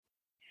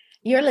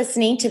You're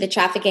listening to the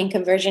Traffic and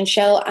Conversion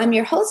Show. I'm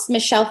your host,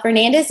 Michelle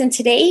Fernandez, and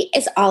today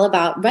is all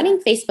about running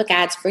Facebook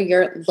ads for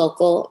your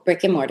local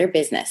brick and mortar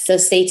business. So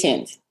stay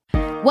tuned.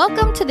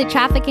 Welcome to the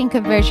Traffic and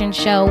Conversion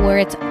Show, where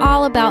it's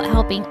all about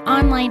helping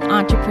online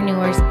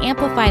entrepreneurs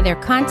amplify their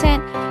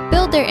content,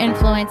 build their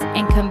influence,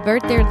 and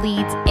convert their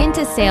leads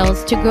into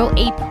sales to grow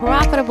a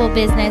profitable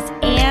business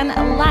and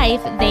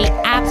life they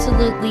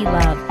absolutely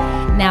love.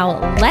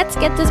 Now, let's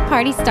get this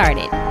party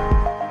started.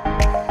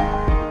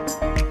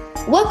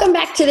 Welcome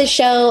back to the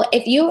show.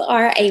 If you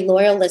are a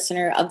loyal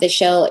listener of the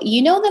show,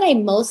 you know that I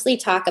mostly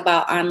talk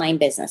about online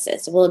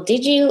businesses. Well,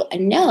 did you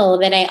know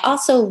that I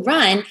also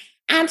run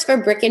ads for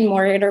brick and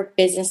mortar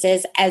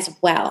businesses as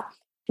well?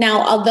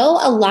 Now, although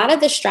a lot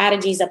of the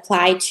strategies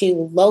apply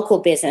to local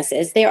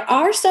businesses, there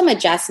are some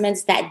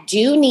adjustments that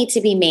do need to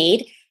be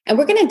made, and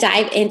we're going to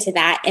dive into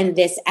that in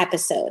this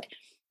episode.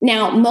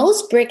 Now,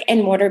 most brick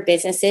and mortar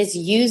businesses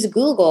use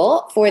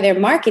Google for their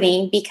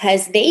marketing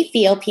because they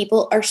feel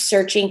people are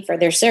searching for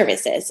their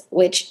services,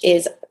 which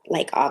is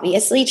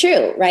obviously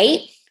true,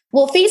 right?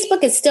 Well,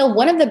 Facebook is still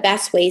one of the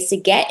best ways to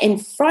get in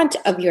front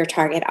of your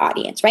target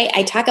audience, right?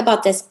 I talk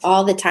about this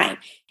all the time.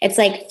 It's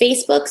like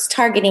Facebook's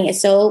targeting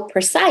is so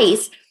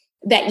precise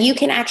that you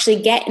can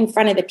actually get in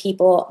front of the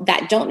people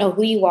that don't know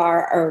who you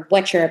are or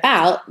what you're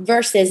about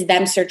versus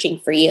them searching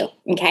for you,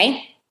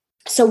 okay?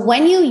 So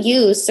when you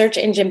use search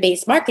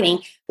engine-based marketing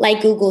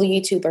like Google,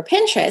 YouTube, or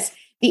Pinterest,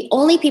 the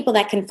only people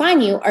that can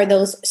find you are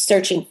those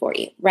searching for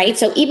you, right?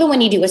 So even when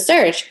you do a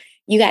search,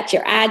 you got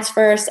your ads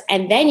first,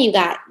 and then you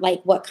got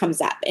what comes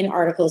up in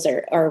articles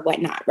or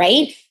whatnot,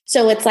 right?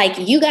 So it's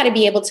you got to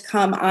be able to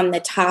come on the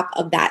top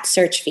of that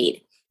search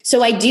feed.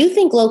 So I do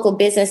think local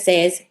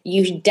businesses,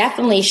 you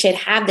definitely should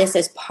have this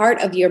as part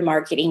of your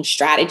marketing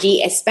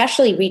strategy,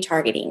 especially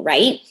retargeting,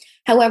 right?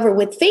 However,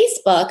 with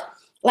Facebook,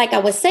 like I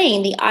was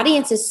saying, the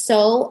audience is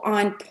so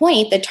on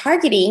point, the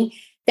targeting,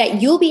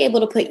 that you'll be able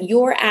to put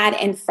your ad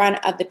in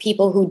front of the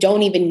people who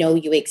don't even know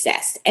you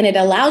exist. And it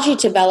allows you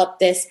to develop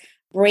this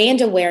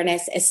brand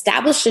awareness,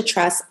 establish the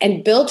trust,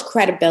 and build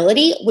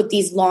credibility with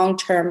these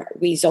long-term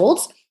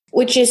results,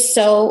 which is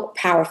so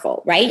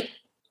powerful, right?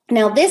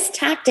 Now, this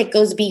tactic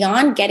goes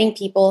beyond getting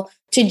people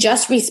to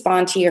just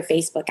respond to your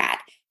Facebook ad.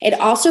 It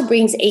also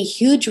brings a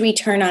huge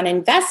return on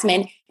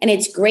investment, and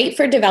it's great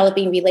for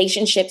developing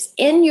relationships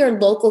in your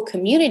local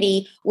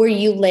community where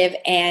you live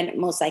and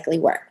most likely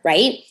work,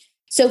 right?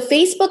 So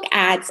Facebook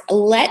ads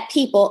let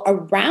people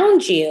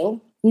around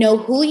you know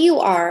who you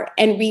are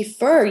and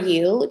refer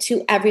you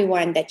to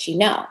everyone that you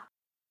know.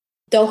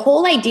 The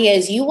whole idea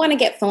is you want to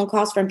get phone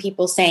calls from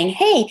people saying,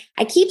 hey,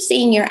 I keep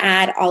seeing your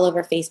ad all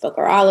over Facebook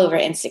or all over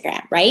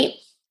Instagram, right?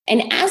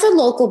 And as a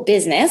local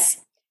business,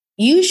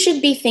 you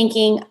should be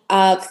thinking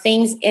of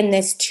things in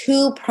this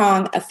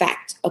two-prong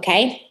effect,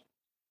 okay?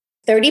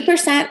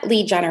 30%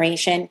 lead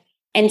generation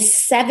and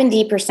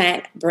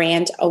 70%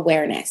 brand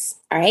awareness,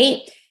 all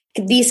right?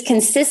 These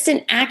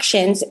consistent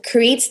actions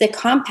creates the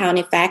compound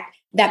effect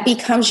that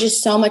becomes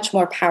just so much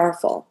more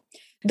powerful.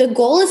 The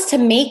goal is to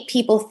make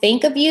people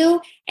think of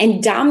you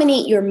and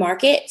dominate your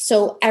market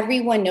so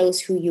everyone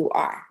knows who you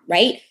are,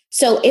 right?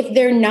 So if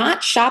they're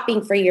not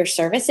shopping for your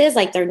services,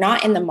 they're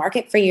not in the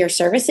market for your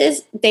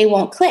services, they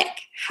won't click.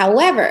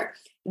 However,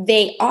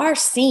 they are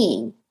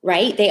seeing,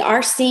 right? They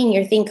are seeing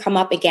your thing come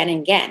up again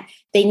and again.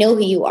 They know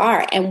who you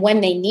are. And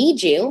when they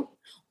need you,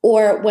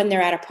 or when they're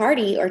at a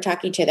party or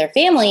talking to their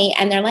family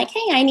and they're like,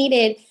 hey, I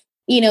needed,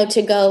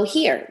 to go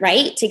here,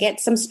 right? To get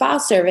some spa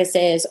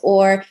services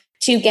or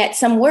to get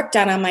some work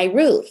done on my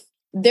roof,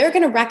 they're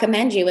going to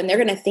recommend you and they're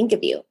going to think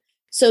of you.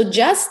 So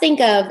just think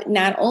of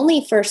not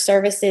only for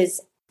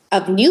services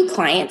of new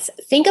clients,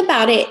 think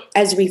about it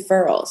as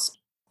referrals.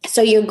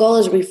 So your goal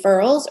is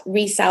referrals,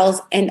 resells,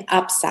 and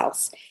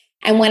upsells.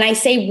 And when I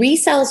say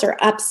resells or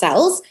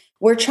upsells,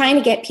 we're trying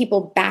to get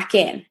people back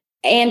in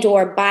and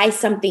or buy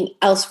something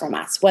else from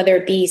us, whether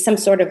it be some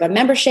sort of a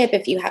membership,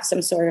 if you have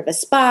some sort of a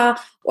spa,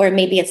 or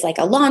maybe it's like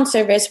a lawn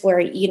service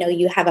where,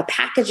 you have a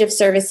package of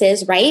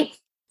services, right?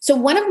 So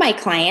one of my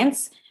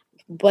clients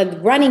was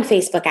running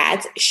Facebook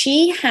ads.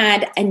 She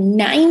had a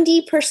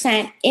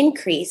 90%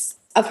 increase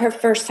of her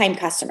first-time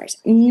customers,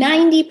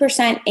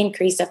 90%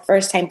 increase of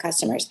first-time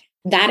customers.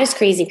 That is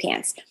crazy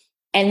pants.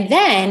 And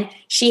then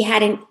she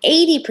had an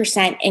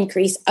 80%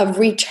 increase of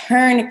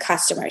return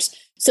customers.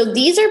 So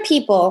these are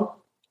people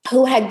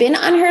who had been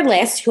on her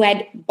list, who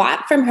had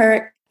bought from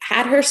her,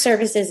 had her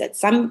services at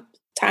some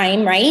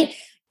time, right?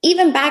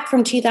 Even back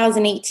from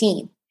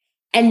 2018.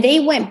 And they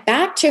went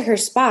back to her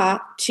spa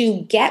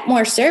to get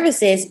more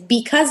services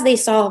because they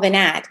saw an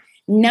ad,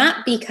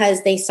 not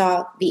because they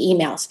saw the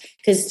emails,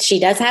 because she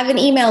does have an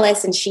email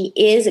list and she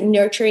is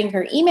nurturing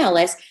her email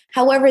list.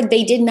 However,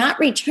 they did not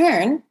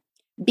return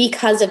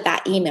because of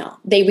that email.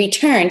 They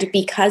returned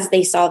because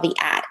they saw the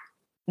ad.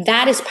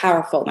 That is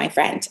powerful, my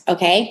friend.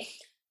 Okay.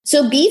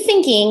 So be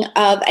thinking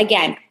of,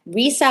 again,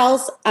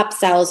 resells,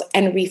 upsells,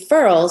 and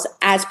referrals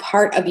as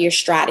part of your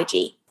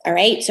strategy. All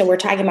right. So we're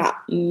talking about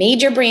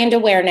major brand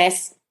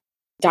awareness,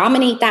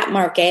 dominate that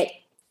market,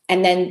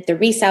 and then the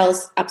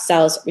resells,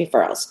 upsells,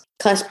 referrals,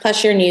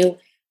 plus your new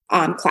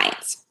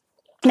clients.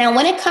 Now,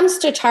 when it comes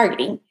to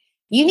targeting,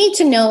 you need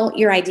to know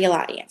your ideal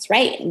audience,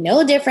 right?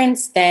 No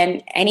difference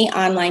than any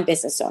online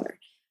business owner.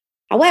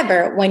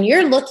 However, when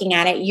you're looking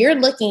at it, you're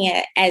looking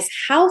at it as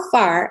how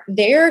far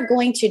they're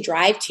going to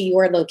drive to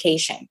your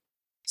location.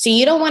 So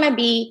you don't want to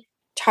be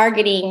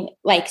targeting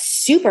like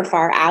super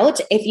far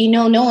out if you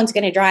know no one's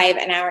going to drive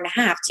an hour and a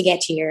half to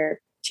get to your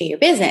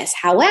business.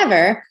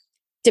 However,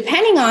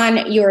 depending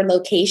on your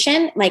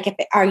location, like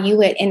are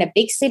you in a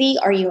big city?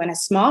 Are you in a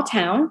small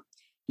town?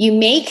 You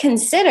may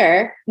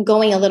consider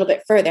going a little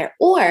bit further.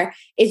 Or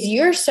is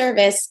your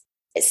service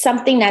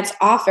something that's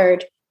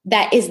offered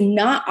that is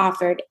not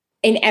offered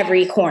in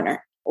every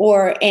corner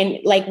or in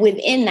like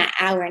within that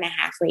hour and a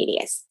half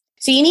radius?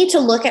 So you need to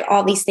look at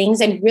all these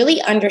things and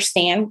really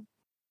understand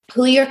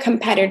who your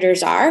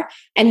competitors are,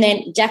 and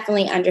then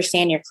definitely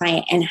understand your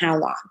client and how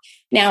long.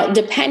 Now,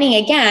 depending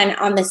again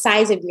on the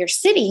size of your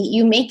city,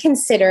 you may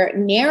consider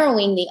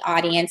narrowing the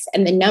audience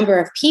and the number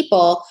of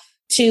people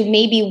to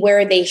maybe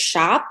where they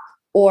shop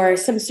or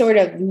some sort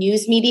of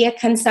news media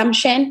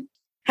consumption.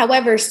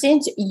 However,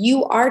 since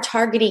you are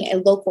targeting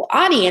a local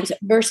audience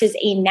versus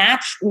a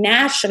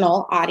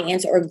national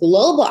audience or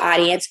global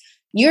audience,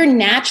 you're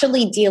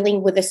naturally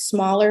dealing with a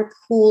smaller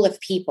pool of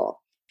people.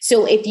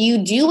 So if you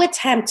do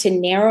attempt to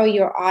narrow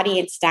your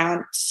audience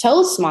down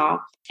so small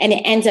and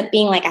it ends up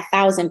being like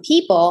 1,000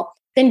 people,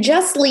 then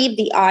just leave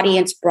the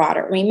audience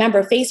broader.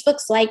 Remember, Facebook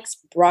likes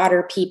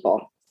broader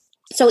people.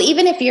 So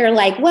even if you're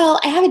like, well,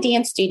 I have a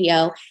dance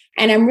studio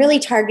and I'm really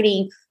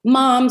targeting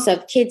moms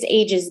of kids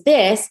ages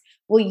this,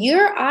 well,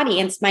 your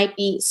audience might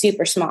be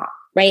super small,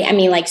 right? I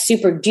mean, like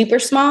super duper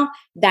small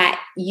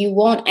that you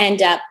won't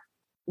end up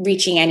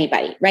reaching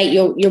anybody, right?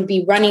 You'll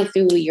be running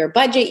through your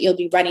budget. You'll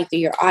be running through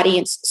your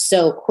audience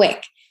so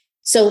quick.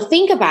 So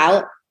think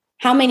about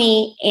how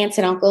many aunts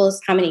and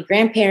uncles, how many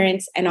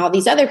grandparents, and all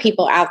these other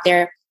people out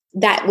there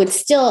that would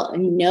still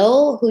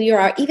know who you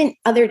are, even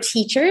other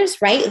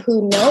teachers, right?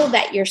 Who know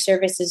that your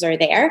services are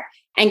there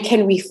and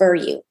can refer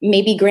you.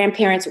 Maybe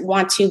grandparents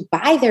want to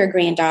buy their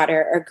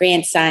granddaughter or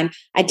grandson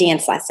a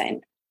dance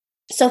lesson.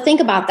 So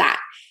think about that.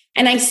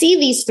 And I see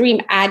these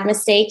 3 ad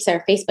mistakes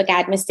or Facebook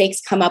ad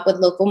mistakes come up with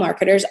local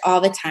marketers all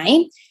the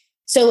time.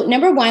 So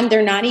number one,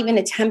 they're not even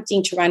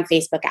attempting to run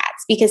Facebook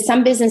ads, because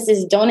some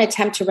businesses don't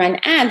attempt to run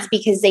ads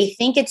because they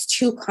think it's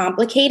too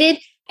complicated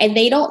and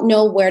they don't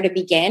know where to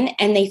begin.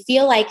 And they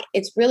feel like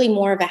it's really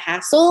more of a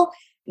hassle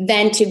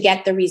than to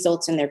get the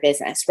results in their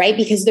business, right?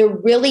 Because they're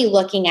really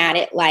looking at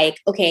it like,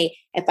 okay,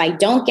 if I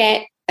don't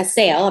get a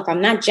sale, if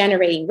I'm not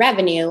generating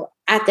revenue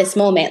at this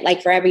moment,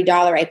 like for every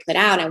dollar I put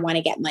out, I want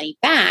to get money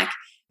back.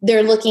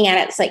 They're looking at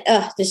it, it's like,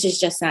 oh, this is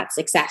just not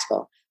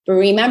successful. But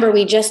remember,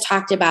 we just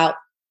talked about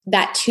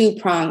that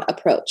 2-prong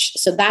approach.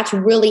 So that's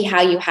really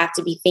how you have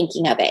to be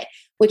thinking of it,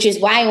 which is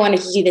why I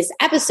wanted to do this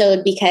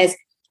episode, because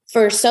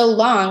for so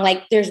long,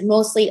 like there's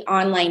mostly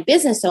online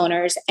business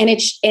owners,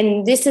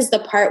 and this is the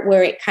part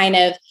where it kind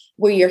of,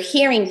 where you're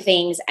hearing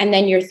things and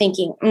then you're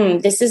thinking,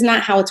 this is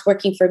not how it's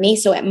working for me,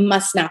 so it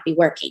must not be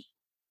working.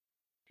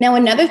 Now,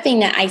 another thing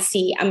that I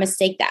see, a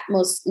mistake that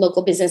most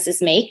local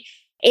businesses make,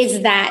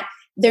 is that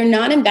they're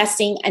not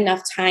investing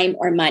enough time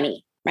or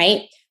money,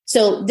 right?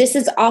 So this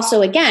is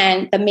also,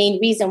 again, the main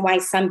reason why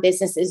some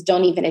businesses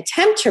don't even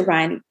attempt to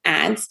run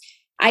ads.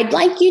 I'd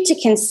like you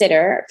to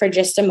consider for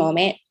just a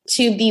moment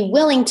to be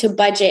willing to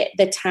budget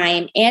the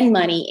time and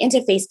money into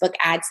Facebook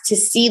ads to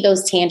see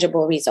those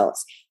tangible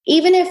results.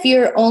 Even if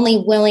you're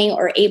only willing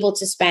or able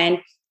to spend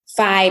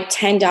 $5,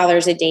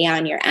 $10 a day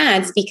on your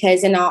ads,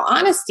 because in all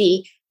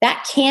honesty,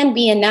 that can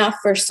be enough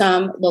for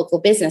some local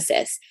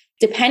businesses.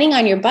 Depending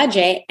on your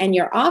budget and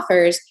your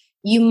offers,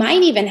 you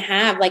might even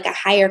have like a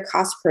higher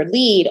cost per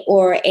lead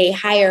or a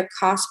higher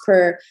cost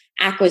per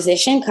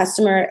acquisition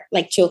customer,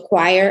 like to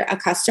acquire a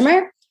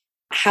customer.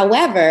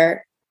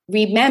 However,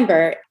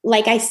 remember,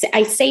 like I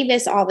say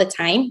this all the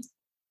time.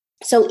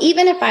 So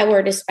even if I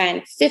were to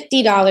spend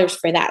 $50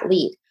 for that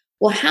lead,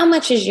 well, how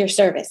much is your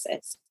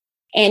services?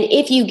 And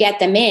if you get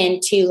them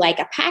into like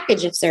a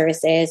package of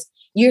services,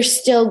 you're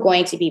still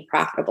going to be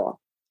profitable.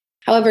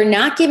 However,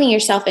 not giving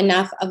yourself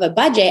enough of a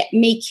budget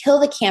may kill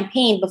the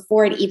campaign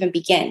before it even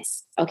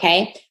begins,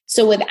 okay?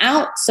 So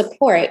without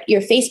support,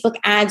 your Facebook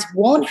ads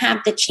won't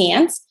have the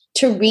chance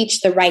to reach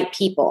the right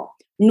people,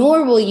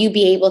 nor will you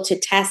be able to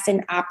test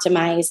and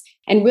optimize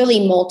and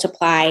really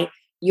multiply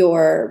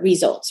your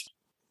results.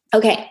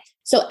 Okay,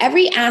 so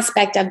every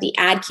aspect of the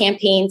ad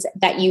campaigns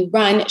that you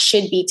run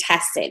should be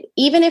tested,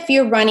 even if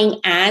you're running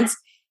ads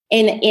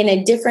in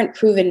a different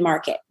proven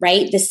market,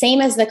 right? The same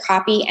as the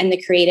copy and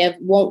the creative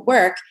won't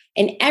work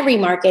in every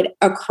market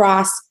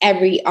across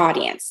every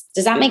audience.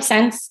 Does that make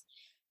sense?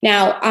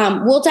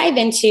 Now, we'll dive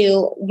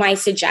into my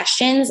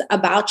suggestions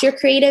about your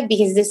creative,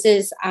 because this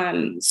is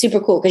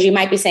super cool, because you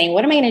might be saying,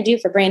 what am I going to do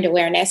for brand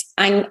awareness?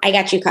 I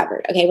got you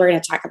covered. Okay, we're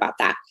going to talk about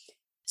that.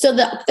 So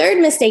the third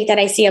mistake that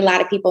I see a lot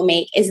of people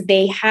make is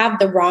they have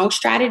the wrong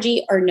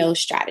strategy or no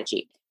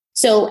strategy.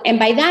 So, and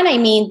by that, I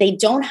mean, they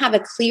don't have a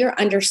clear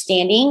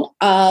understanding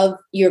of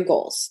your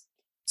goals.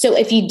 So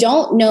if you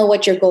don't know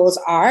what your goals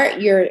are,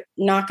 you're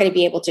not going to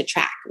be able to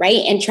track,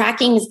 right? And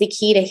tracking is the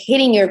key to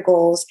hitting your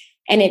goals,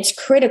 and it's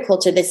critical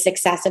to the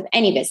success of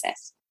any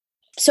business.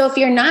 So if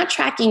you're not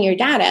tracking your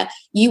data,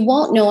 you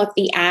won't know if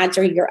the ads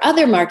or your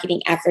other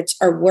marketing efforts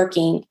are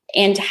working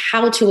and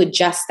how to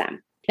adjust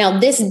them. Now,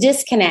 this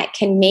disconnect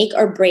can make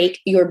or break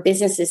your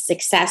business's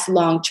success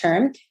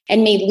long-term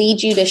and may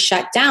lead you to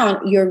shut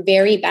down your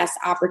very best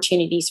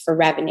opportunities for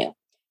revenue.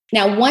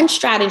 Now, one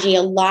strategy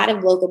a lot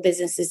of local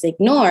businesses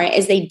ignore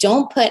is they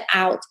don't put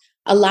out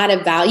a lot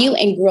of value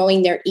in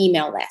growing their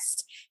email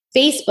list.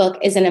 Facebook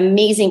is an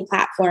amazing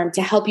platform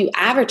to help you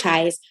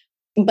advertise,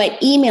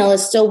 but email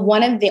is still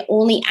one of the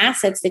only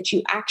assets that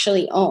you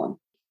actually own.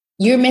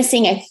 You're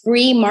missing a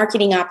free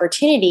marketing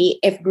opportunity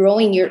if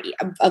growing your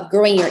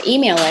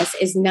email list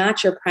is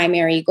not your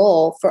primary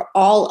goal for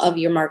all of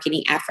your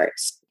marketing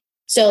efforts.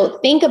 So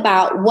think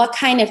about what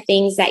kind of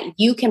things that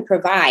you can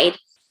provide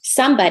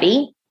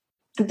somebody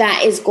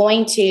that is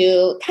going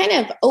to kind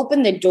of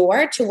open the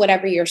door to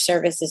whatever your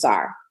services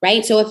are,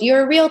 right? So if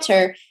you're a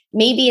realtor,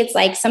 maybe it's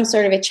like some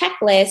sort of a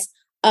checklist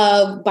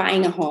of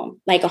buying a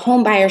home, like a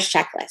home buyer's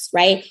checklist,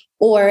 right?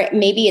 Or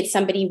maybe it's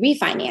somebody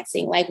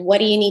refinancing. Like, what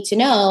do you need to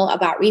know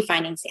about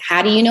refinancing?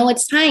 How do you know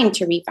it's time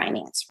to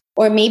refinance?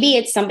 Or maybe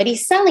it's somebody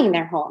selling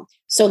their home.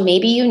 So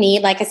maybe you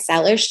need like a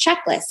seller's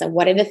checklist of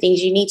what are the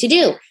things you need to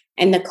do.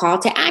 And the call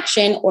to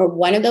action or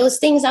one of those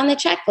things on the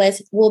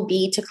checklist will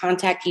be to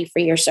contact you for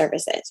your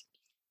services.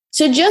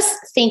 So just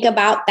think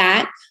about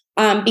that.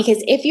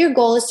 Because if your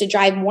goal is to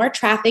drive more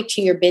traffic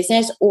to your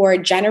business or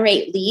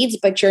generate leads,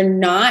 but you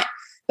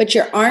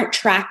aren't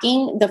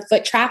tracking the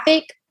foot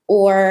traffic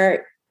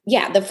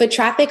the foot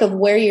traffic of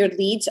where your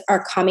leads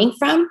are coming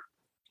from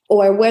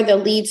or where the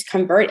leads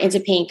convert into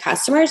paying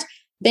customers,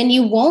 then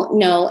you won't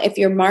know if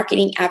your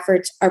marketing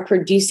efforts are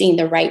producing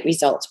the right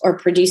results or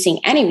producing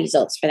any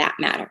results for that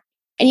matter.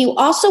 And you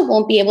also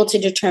won't be able to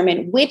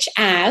determine which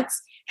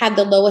ads have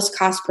the lowest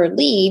cost per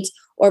leads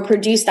or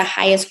produce the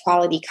highest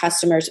quality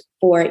customers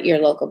for your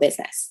local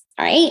business.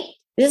 All right.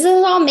 This is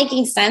all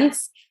making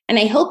sense. And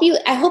I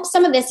hope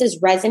some of this is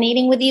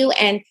resonating with you.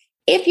 And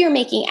if you're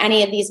making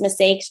any of these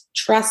mistakes,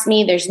 trust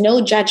me, there's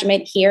no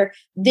judgment here.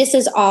 This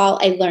is all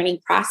a learning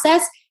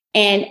process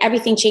and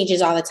everything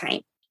changes all the time.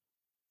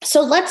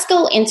 So let's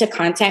go into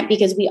content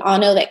because we all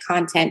know that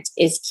content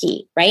is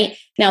key, right?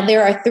 Now,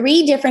 there are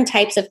 3 different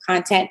types of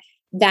content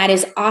that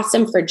is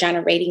awesome for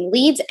generating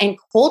leads and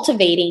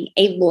cultivating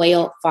a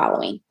loyal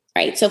following,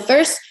 right? So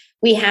first,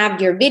 we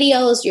have your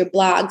videos, your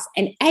blogs,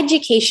 and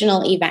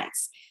educational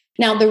events.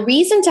 Now, the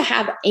reason to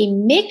have a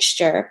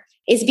mixture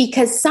is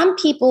because some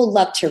people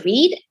love to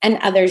read and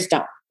others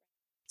don't.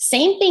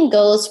 Same thing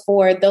goes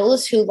for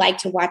those who like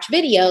to watch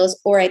videos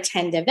or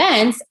attend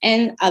events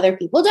and other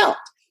people don't.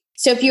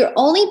 So if you're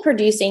only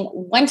producing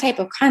one type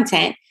of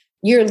content,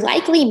 you're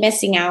likely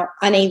missing out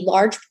on a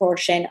large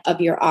portion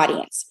of your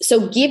audience.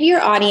 So give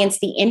your audience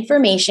the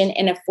information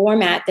in a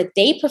format that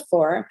they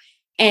prefer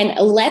and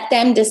let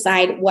them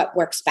decide what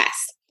works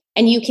best.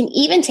 And you can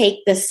even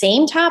take the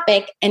same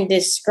topic and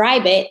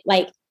describe it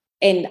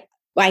and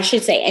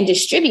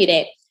distribute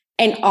it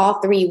in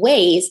all 3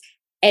 ways.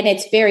 And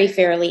it's very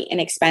fairly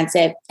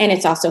inexpensive and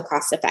it's also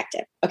cost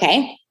effective.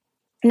 Okay.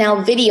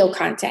 Now, video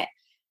content.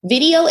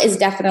 Video is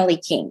definitely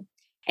king.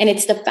 And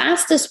it's the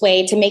fastest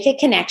way to make a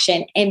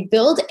connection and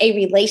build a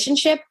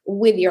relationship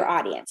with your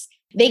audience.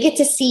 They get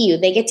to see you,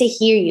 they get to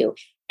hear you,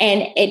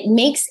 and it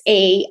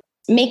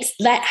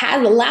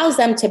allows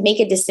them to make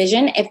a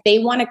decision if they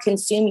want to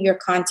consume your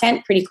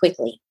content pretty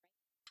quickly,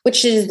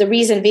 which is the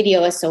reason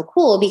video is so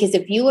cool because the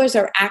viewers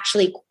are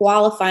actually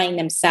qualifying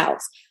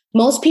themselves.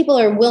 Most people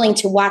are willing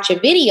to watch a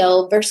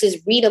video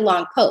versus read a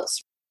long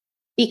post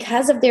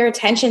because of their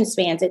attention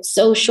spans. It's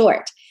so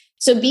short.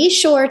 So be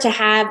sure to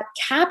have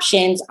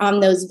captions on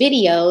those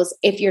videos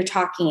if you're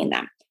talking in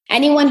them.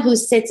 Anyone who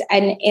sits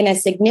in a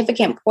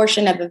significant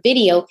portion of a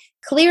video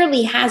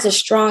clearly has a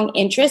strong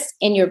interest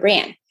in your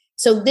brand.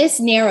 So this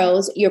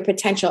narrows your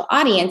potential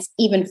audience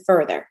even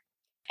further.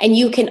 And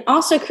you can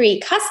also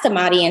create custom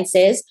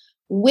audiences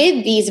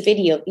with these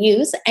video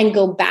views and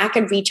go back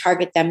and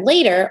retarget them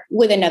later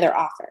with another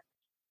offer.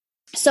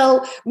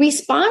 So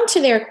respond to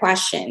their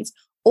questions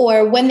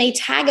or when they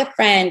tag a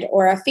friend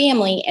or a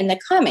family in the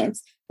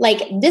comments,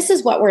 like, this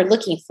is what we're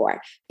looking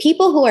for.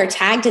 People who are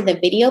tagged in the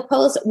video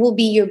post will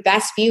be your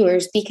best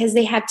viewers because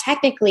they have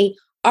technically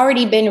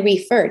already been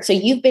referred. So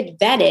you've been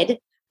vetted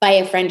by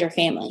a friend or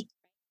family.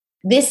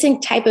 This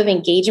type of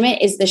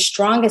engagement is the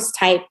strongest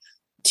type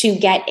to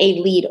get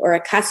a lead or a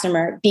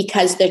customer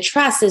because the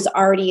trust is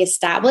already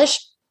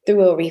established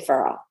through a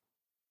referral. All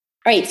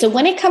right. So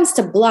when it comes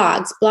to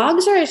blogs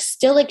are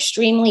still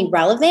extremely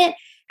relevant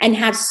and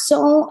have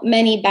so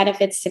many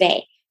benefits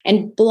today.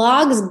 And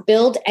blogs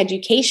build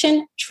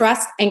education,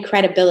 trust, and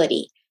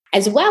credibility,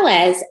 as well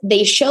as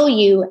they show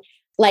you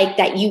like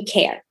that you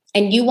care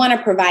and you want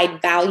to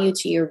provide value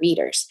to your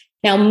readers.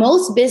 Now,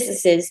 most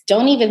businesses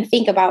don't even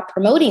think about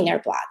promoting their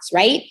blogs,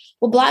 right?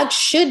 Well, blogs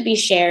should be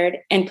shared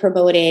and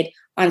promoted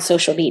on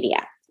social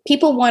media.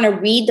 People want to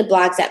read the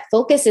blogs that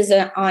focuses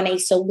on a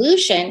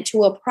solution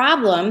to a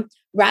problem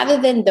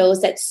rather than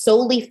those that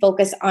solely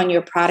focus on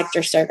your product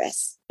or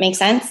service. Make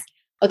sense?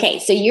 Okay,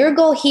 so your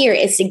goal here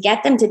is to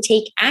get them to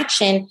take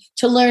action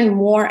to learn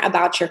more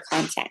about your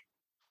content.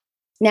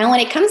 Now, when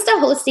it comes to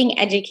hosting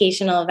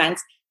educational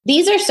events,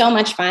 these are so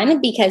much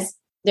fun because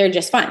they're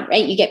just fun,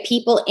 right? You get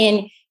people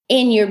in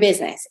your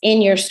business,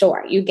 in your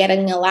store. You're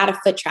getting a lot of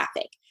foot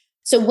traffic.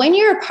 So when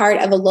you're a part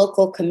of a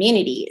local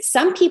community,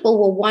 some people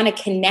will want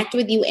to connect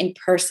with you in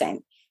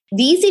person.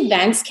 These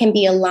events can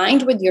be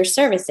aligned with your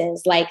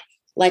services, like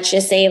let's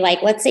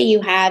say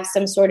you have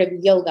some sort of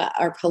yoga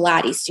or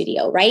Pilates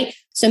studio, right?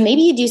 So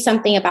maybe you do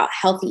something about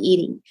healthy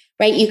eating,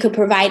 right? You could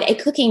provide a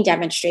cooking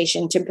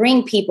demonstration to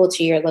bring people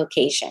to your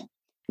location.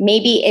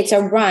 Maybe it's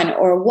a run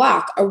or a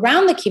walk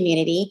around the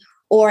community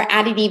or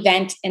at an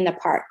event in the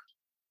park.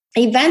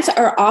 Events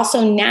are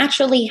also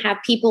naturally have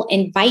people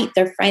invite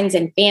their friends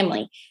and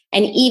family,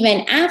 and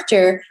even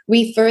after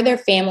refer their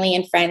family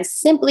and friends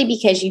simply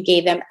because you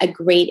gave them a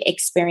great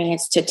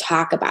experience to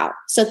talk about.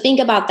 So think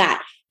about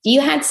that. If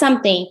you had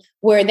something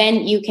where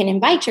then you can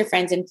invite your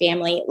friends and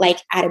family, like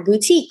at a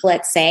boutique,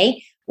 let's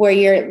say,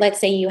 where let's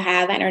say you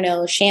have, I don't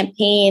know,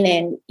 champagne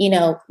and,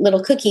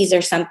 little cookies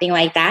or something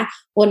like that.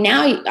 Well,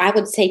 now I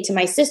would say to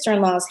my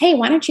sister-in-laws, hey,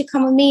 why don't you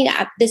come with me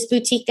at this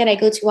boutique that I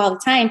go to all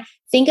the time?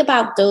 Think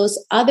about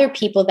those other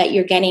people that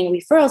you're getting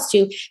referrals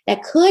to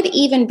that could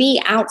even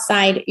be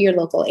outside your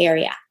local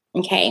area.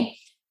 Okay.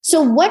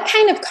 So what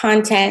kind of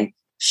content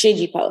should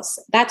you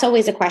post? That's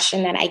always a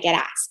question that I get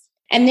asked.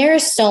 And there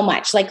is so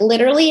much, like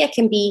literally it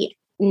can be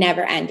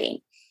never ending.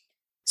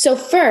 So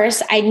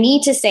first, I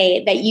need to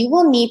say that you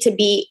will need to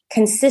be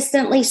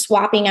consistently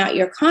swapping out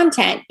your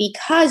content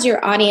because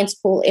your audience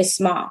pool is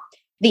small.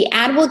 The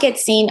ad will get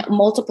seen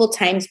multiple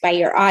times by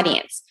your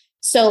audience.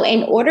 So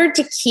in order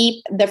to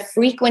keep the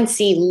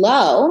frequency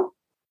low,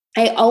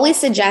 I always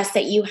suggest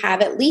that you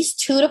have at least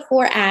 2 to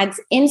 4 ads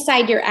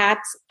inside your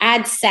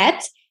ad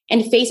set,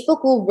 and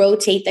Facebook will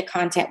rotate the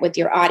content with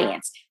your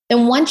audience.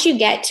 Then once you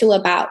get to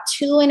about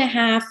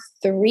 2.5,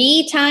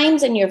 3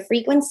 times in your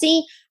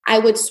frequency, I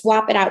would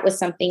swap it out with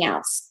something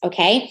else,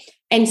 okay?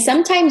 And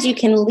sometimes you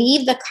can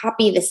leave the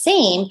copy the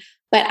same,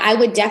 but I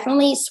would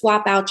definitely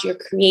swap out your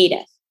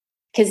creative,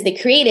 because the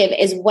creative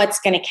is what's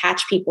going to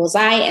catch people's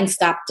eye and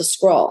stop the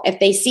scroll. If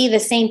they see the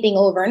same thing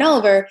over and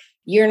over,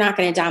 you're not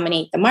going to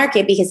dominate the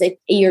market because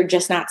you're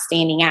just not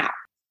standing out.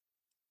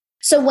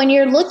 So when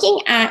you're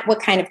looking at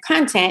what kind of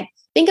content,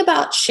 think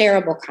about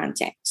shareable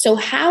content. So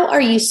how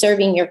are you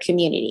serving your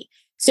community?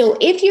 So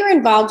if you're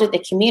involved with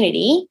the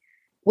community,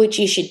 which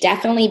you should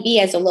definitely be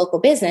as a local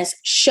business,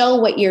 show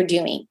what you're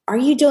doing. Are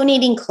you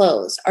donating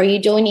clothes? Are you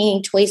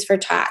donating Toys for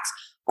Tots?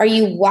 Are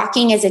you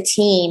walking as a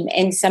team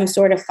in some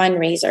sort of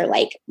fundraiser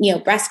like,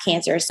 breast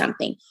cancer or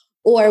something?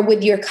 Or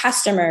with your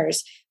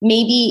customers,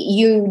 maybe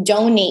you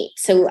donate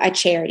to a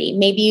charity.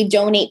 Maybe you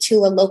donate to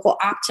a local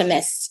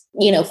optimist,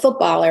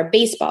 football or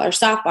baseball or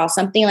softball,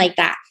 something like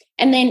that.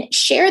 And then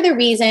share the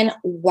reason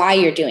why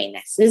you're doing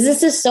this.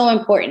 This is so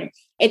important.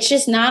 It's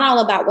just not all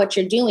about what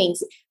you're doing.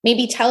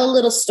 Maybe tell a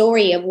little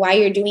story of why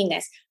you're doing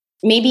this.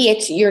 Maybe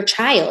it's your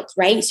child,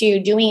 right? So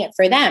you're doing it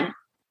for them.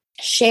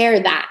 Share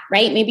that,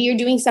 right? Maybe you're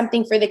doing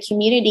something for the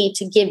community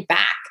to give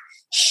back.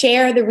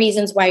 Share the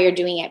reasons why you're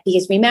doing it.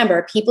 Because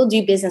remember, people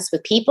do business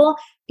with people.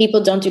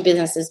 People don't do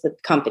businesses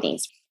with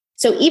companies.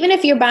 So even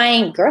if you're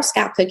buying Girl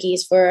Scout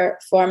cookies for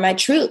my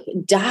troop,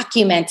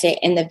 document it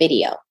in the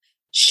video.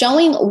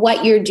 Showing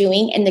what you're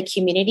doing in the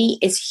community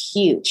is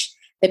huge.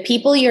 The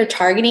people you're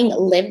targeting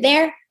live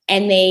there,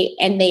 and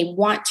they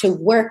want to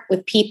work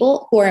with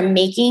people who are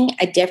making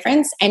a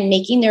difference and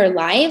making their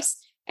lives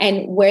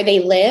and where they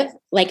live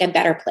like a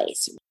better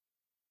place.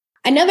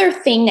 Another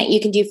thing that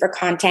you can do for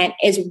content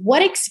is,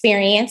 what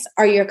experience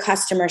are your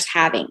customers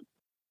having?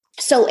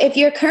 So if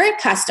your current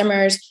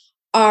customers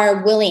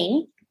are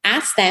willing,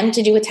 ask them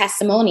to do a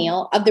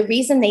testimonial of the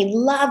reason they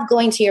love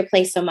going to your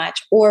place so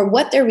much, or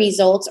what their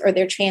results or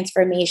their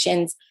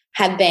transformations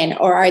have been,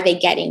 or are they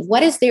getting?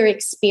 What is their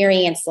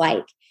experience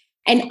like?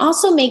 And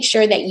also make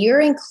sure that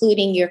you're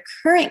including your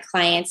current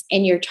clients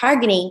in your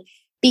targeting,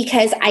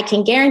 because I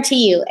can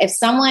guarantee you, if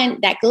someone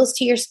that goes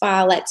to your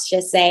spa, let's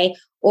just say,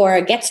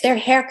 or gets their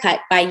hair cut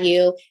by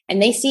you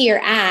and they see your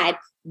ad,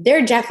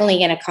 they're definitely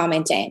going to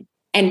comment in.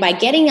 And by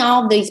getting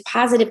all these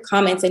positive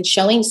comments and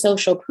showing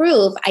social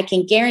proof, I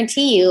can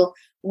guarantee you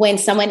when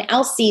someone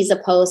else sees a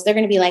post, they're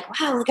going to be like,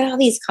 wow, look at all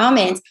these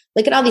comments.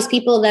 Look at all these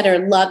people that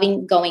are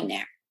loving going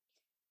there.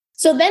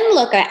 So then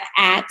look at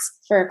ads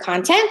for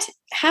content.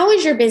 How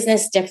is your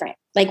business different?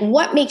 Like,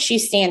 what makes you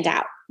stand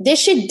out? This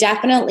should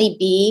definitely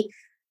be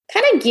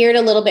kind of geared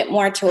a little bit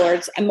more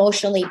towards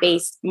emotionally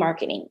based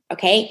marketing.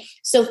 Okay.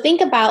 So think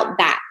about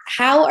that.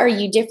 How are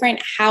you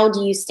different? How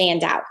do you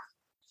stand out?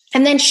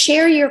 And then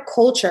share your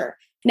culture.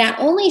 Not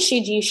only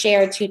should you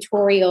share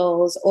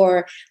tutorials,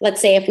 or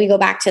let's say if we go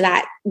back to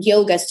that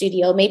yoga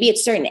studio, maybe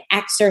it's certain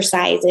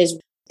exercises.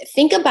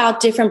 Think about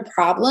different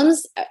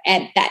problems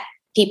that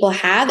people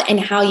have and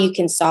how you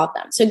can solve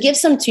them. So give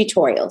some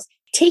tutorials.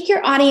 Take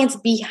your audience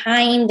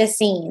behind the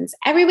scenes.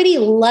 Everybody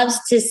loves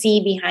to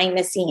see behind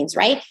the scenes,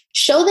 right?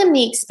 Show them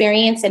the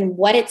experience and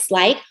what it's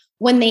like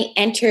when they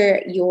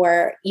enter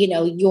your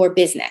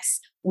business.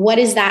 What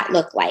does that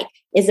look like?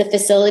 Is the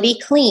facility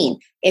clean?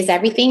 Is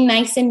everything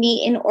nice and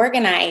neat and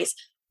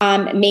organized?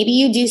 Maybe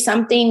you do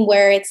something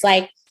where it's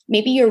like,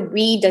 maybe you're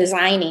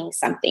redesigning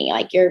something,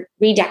 like you're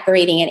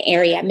redecorating an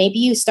area. Maybe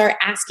you start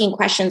asking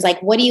questions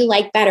like, what do you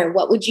like better?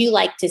 What would you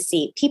like to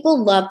see?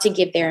 People love to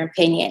give their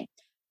opinion.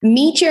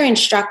 Meet your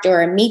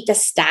instructor or meet the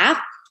staff,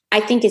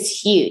 I think is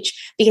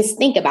huge, because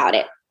think about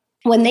it.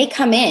 When they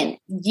come in,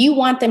 you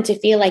want them to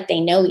feel like they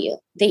know you,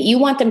 that you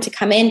want them to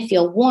come in,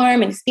 feel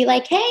warm and be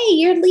like, hey,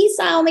 you're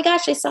Lisa. Oh my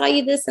gosh, I saw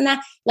you this and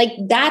that. Like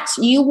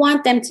you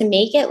want them to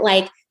make it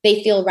like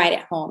they feel right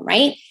at home,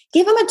 right?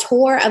 Give them a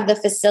tour of the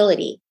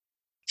facility.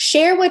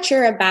 Share what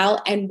you're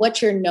about and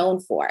what you're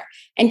known for,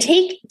 and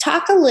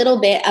talk a little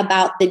bit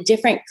about the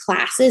different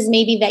classes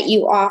maybe that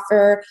you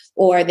offer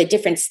or the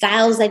different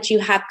styles that you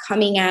have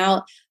coming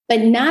out,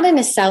 but not in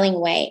a selling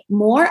way,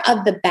 more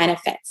of the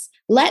benefits.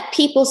 Let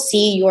people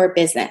see your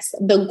business.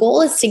 The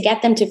goal is to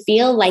get them to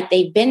feel like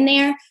they've been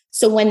there.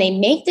 So when they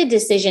make the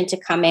decision to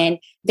come in,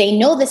 they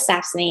know the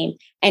staff's name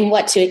and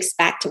what to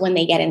expect when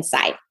they get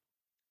inside.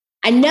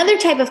 Another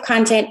type of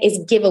content is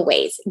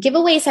giveaways.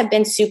 Giveaways have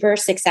been super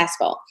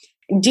successful.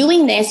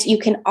 Doing this, you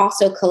can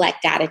also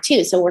collect data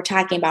too. So we're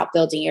talking about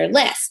building your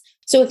list.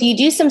 So if you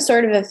do some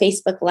sort of a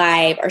Facebook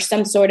Live or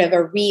some sort of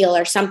a reel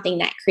or something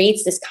that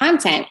creates this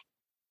content,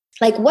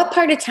 like what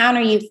part of town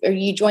are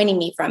you joining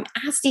me from?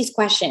 Ask these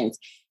questions.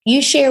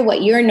 You share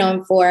what you're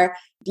known for,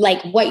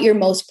 like what you're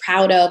most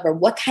proud of, or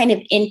what kind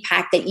of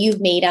impact that you've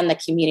made on the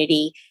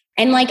community,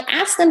 and like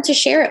ask them to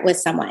share it with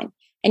someone.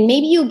 And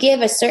maybe you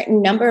give a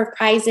certain number of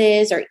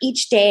prizes, or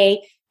each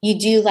day you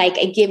do like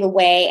a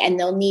giveaway and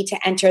they'll need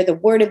to enter the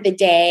word of the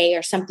day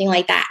or something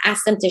like that.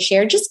 Ask them to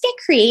share. Just get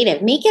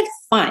creative. Make it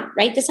fun,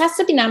 right? This has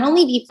to be not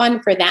only be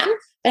fun for them,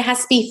 but it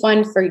has to be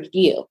fun for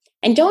you.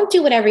 And don't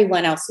do what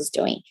everyone else is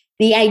doing.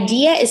 The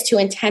idea is to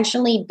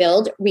intentionally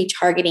build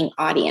retargeting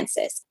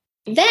audiences.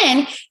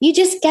 Then you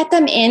just get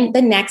them in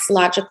the next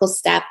logical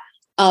step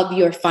of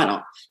your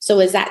funnel. So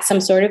is that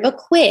some sort of a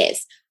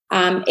quiz?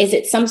 Is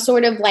it some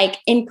sort of like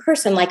in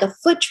person, like a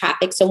foot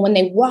traffic? So when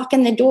they walk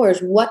in the doors,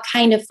 what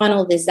kind of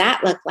funnel does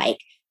that look like?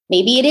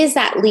 Maybe it is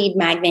that lead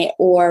magnet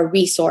or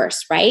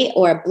resource, right?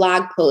 Or a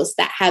blog post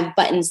that have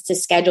buttons to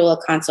schedule a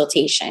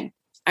consultation.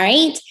 All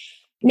right.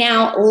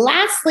 Now,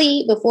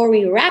 lastly, before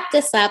we wrap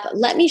this up,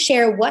 let me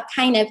share what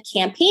kind of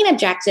campaign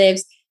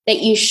objectives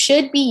that you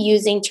should be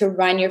using to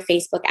run your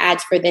Facebook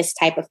ads for this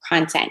type of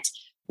content.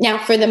 Now,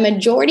 for the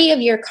majority of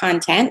your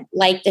content,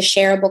 like the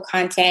shareable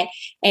content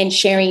and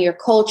sharing your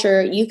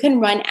culture, you can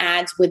run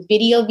ads with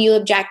video view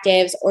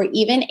objectives or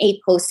even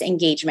a post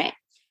engagement.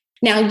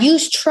 Now,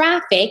 use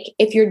traffic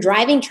if you're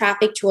driving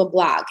traffic to a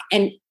blog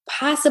and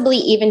possibly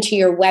even to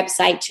your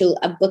website to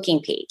a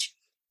booking page.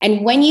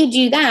 And when you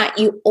do that,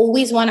 you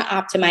always want to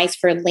optimize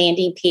for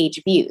landing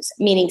page views,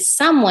 meaning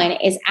someone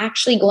is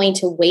actually going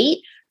to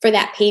wait for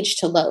that page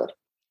to load.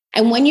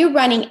 And when you're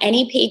running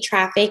any paid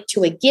traffic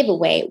to a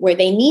giveaway where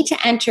they need to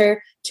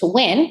enter to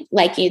win,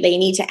 they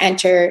need to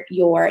enter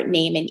your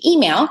name and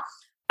email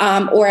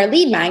or a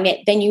lead magnet,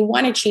 then you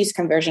want to choose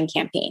conversion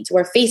campaigns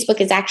where Facebook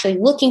is actually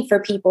looking for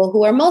people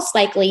who are most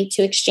likely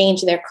to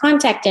exchange their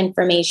contact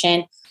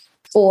information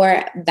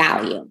for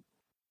value.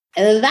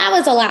 And that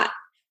was a lot.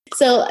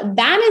 So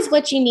that is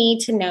what you need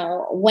to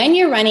know when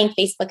you're running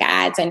Facebook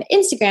ads and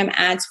Instagram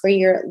ads for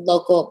your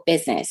local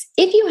business.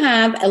 If you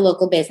have a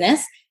local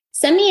business,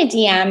 send me a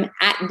DM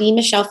at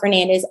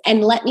 @themichellefernandez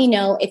and let me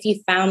know if you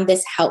found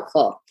this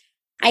helpful.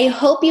 I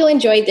hope you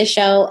enjoyed the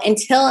show.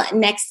 Until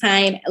next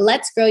time,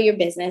 let's grow your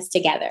business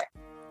together.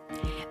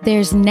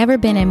 There's never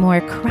been a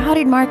more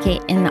crowded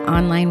market in the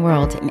online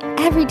world, and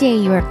every day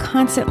you are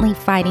constantly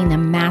fighting the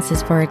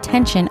masses for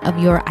attention of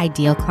your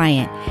ideal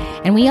client.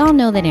 And we all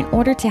know that in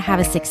order to have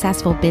a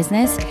successful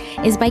business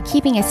is by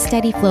keeping a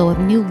steady flow of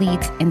new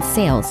leads and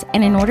sales.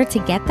 And in order to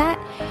get that,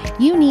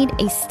 you need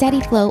a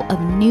steady flow of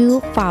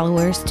new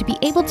followers to be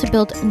able to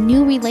build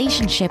new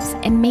relationships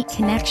and make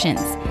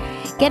connections.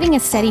 Getting a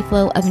steady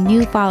flow of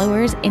new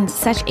followers in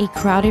such a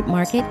crowded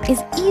market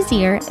is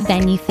easier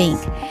than you think.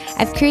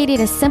 I've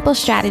created a simple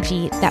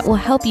strategy that will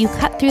help you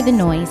cut through the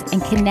noise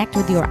and connect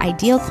with your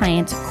ideal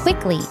clients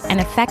quickly and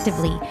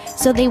effectively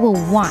so they will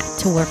want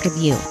to work with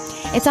you.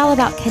 It's all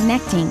about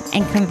connecting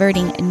and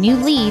converting new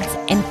leads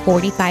in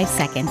 45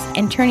 seconds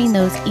and turning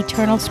those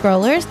eternal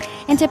scrollers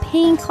into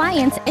paying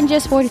clients in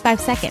just 45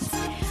 seconds.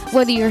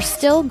 Whether you're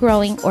still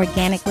growing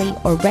organically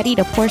or ready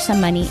to pour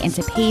some money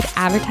into paid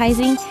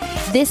advertising,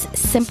 this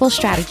simple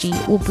strategy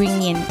will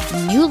bring in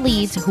new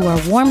leads who are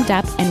warmed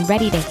up and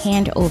ready to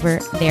hand over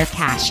their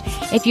cash.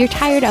 If you're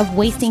tired of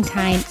wasting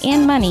time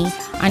and money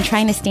on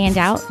trying to stand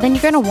out, then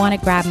you're going to want to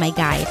grab my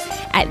guide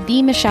at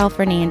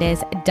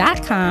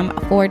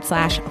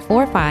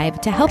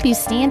themichellefernandez.com/45 to help you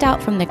stand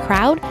out from the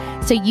crowd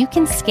so you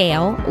can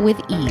scale with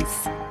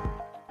ease.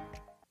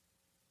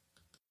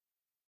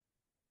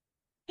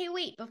 Hey,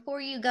 wait,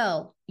 before you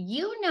go,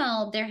 you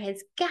know there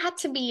has got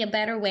to be a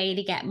better way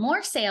to get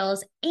more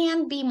sales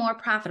and be more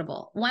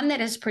profitable, one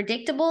that is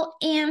predictable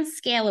and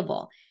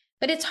scalable.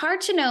 But it's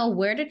hard to know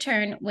where to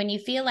turn when you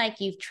feel like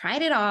you've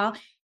tried it all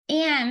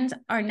and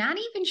are not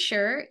even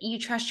sure you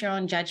trust your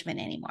own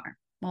judgment anymore.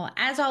 Well,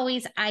 as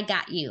always, I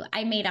got you.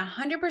 I made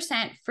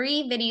 100%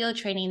 free video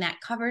training that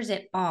covers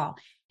it all,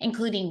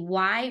 including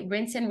why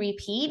rinse and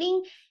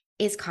repeating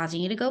is causing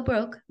you to go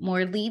broke.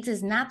 More leads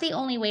is not the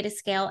only way to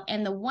scale,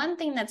 and the one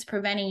thing that's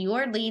preventing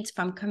your leads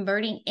from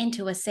converting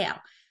into a sale.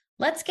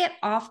 Let's get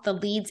off the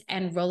leads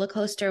and roller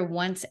coaster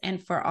once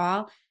and for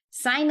all.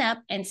 Sign up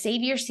and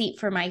save your seat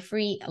for my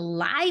free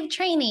live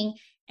training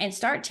and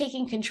start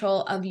taking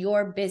control of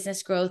your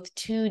business growth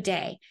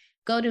today.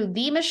 Go to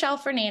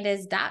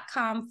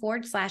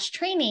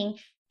themichellefernandez.com/training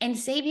and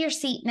save your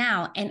seat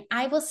now, and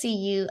I will see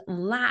you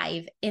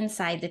live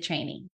inside the training.